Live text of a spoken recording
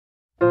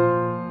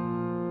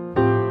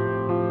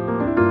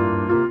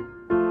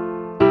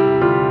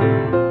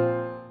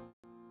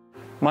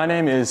My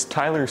name is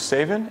Tyler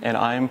Savin, and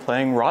I am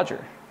playing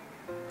Roger.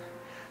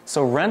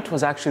 So Rent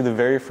was actually the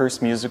very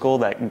first musical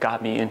that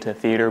got me into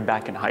theater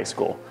back in high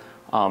school.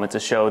 It's a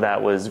show that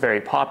was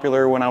very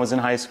popular when I was in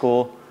high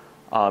school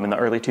in the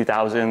early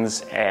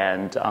 2000s,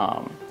 and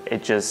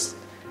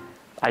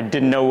I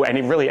didn't know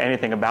really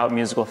anything about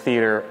musical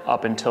theater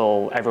up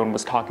until everyone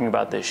was talking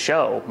about this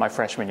show my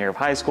freshman year of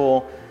high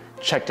school.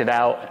 Checked it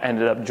out,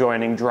 ended up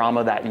joining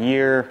drama that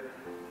year,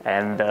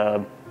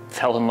 and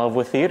fell in love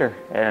with theater.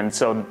 And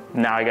so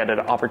now I got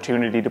an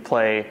opportunity to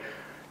play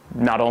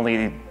not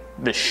only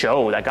the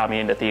show that got me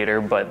into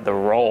theater, but the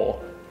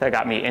role that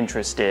got me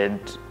interested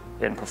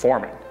in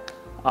performing.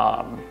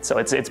 So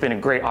it's been a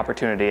great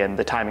opportunity, and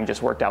the timing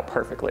just worked out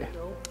perfectly.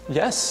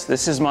 Yes,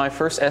 this is my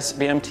first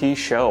SBMT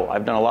show.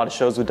 I've done a lot of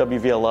shows with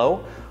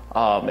WVLO.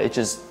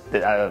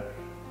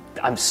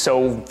 I'm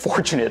so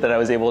fortunate that I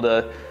was able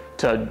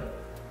to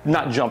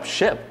not jump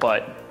ship,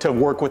 but to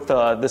work with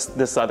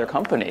this other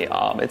company.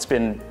 It's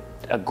been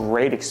a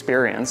great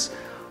experience.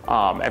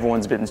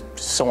 Everyone's been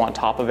so on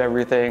top of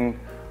everything.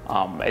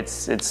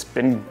 It's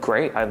been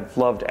great. I've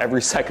loved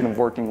every second of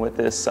working with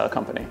this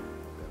company.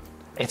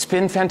 It's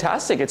been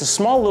fantastic. It's a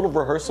small little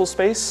rehearsal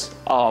space,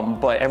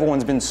 but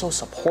everyone's been so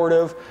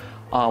supportive.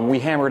 We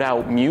hammered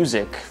out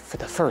music for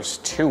the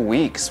first 2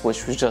 weeks,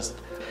 which was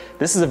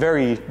this is a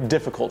very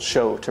difficult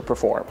show to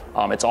perform.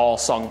 It's all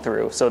sung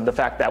through. So the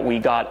fact that we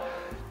got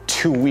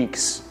 2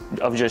 weeks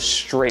of just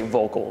straight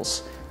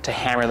vocals to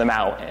hammer them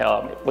out,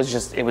 it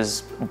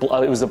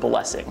was a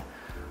blessing.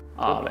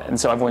 And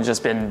so everyone's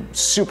just been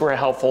super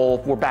helpful.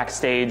 We're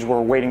backstage,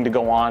 we're waiting to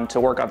go on to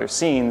work other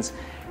scenes,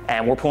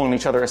 and we're pulling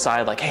each other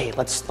aside like, hey,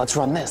 let's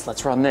run this,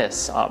 let's run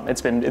this.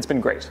 It's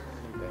been great.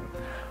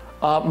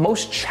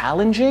 Most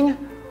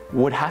challenging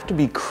would have to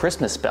be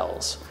Christmas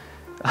Bells.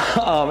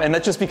 And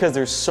that's just because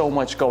there's so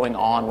much going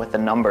on with the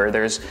number.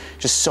 There's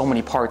just so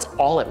many parts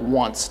all at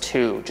once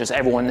too. Just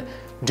everyone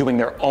doing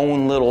their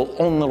own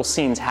little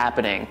scenes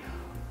happening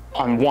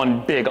on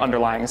one big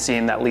underlying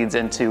scene that leads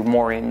into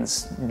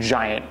Maureen's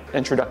giant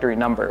introductory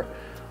number.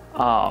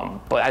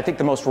 But I think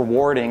the most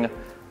rewarding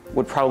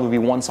would probably be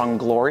One Song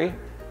Glory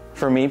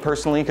for me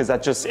personally, because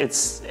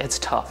it's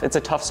tough. It's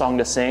a tough song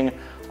to sing.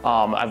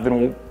 I've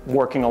been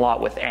working a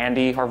lot with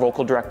Andy, our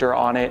vocal director,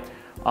 on it.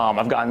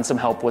 I've gotten some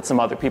help with some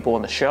other people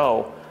in the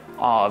show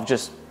of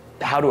just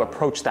how to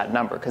approach that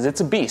number, because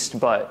it's a beast,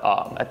 but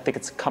I think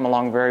it's come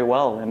along very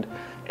well, and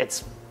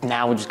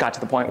now we just got to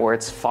the point where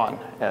it's fun,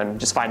 and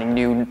just finding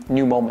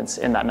new moments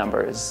in that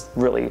number is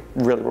really,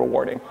 really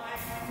rewarding.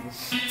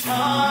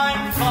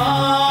 Time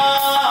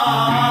flies,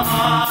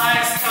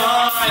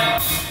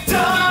 time.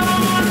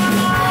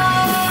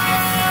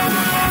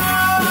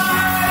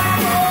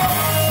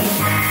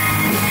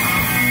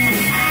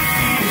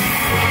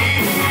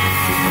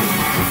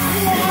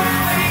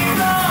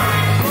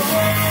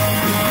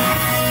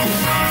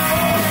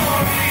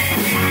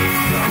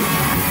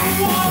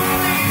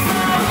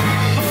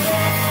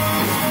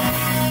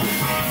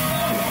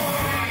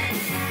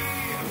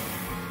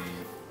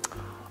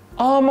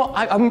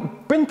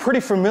 I've been pretty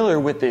familiar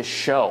with this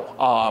show.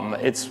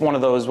 It's one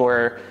of those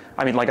where,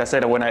 like I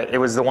said, it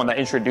was the one that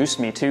introduced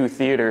me to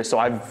theater. So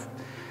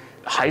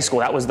high school,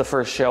 that was the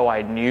first show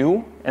I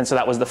knew, and so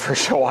that was the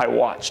first show I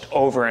watched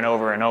over and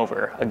over and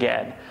over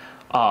again.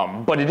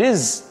 But it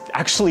is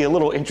actually a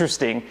little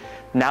interesting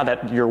now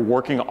that you're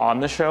working on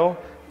the show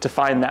to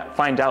find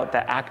out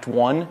that Act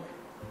 1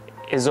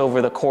 is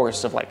over the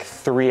course of like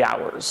 3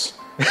 hours.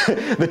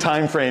 The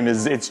time frame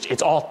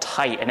it's all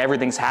tight and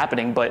everything's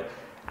happening, but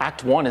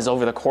Act 1 is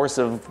over the course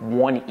of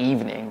one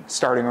evening,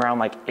 starting around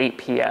like 8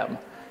 p.m.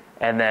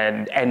 and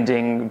then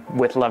ending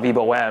with La Vie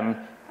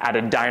Boheme at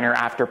a diner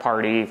after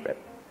party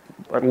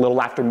a little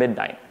after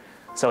midnight.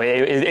 So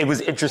it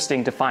was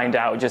interesting to find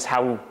out just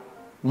how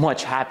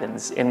much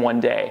happens in one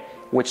day,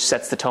 which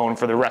sets the tone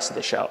for the rest of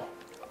the show.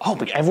 Oh,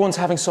 but everyone's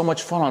having so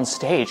much fun on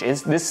stage.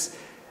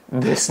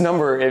 This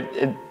number,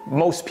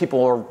 most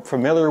people are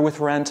familiar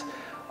with Rent.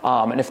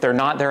 And if they're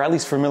not, they're at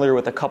least familiar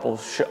with a couple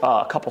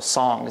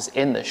songs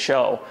in the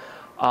show.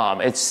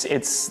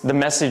 The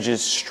message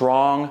is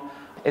strong.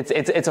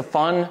 It's a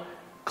fun,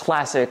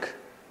 classic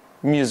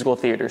musical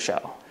theater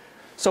show.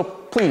 So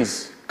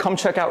please come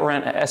check out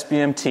Rent at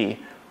SBMT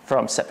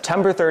from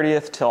September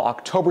 30th till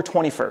October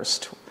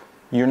 21st.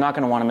 You're not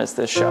going to want to miss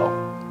this show.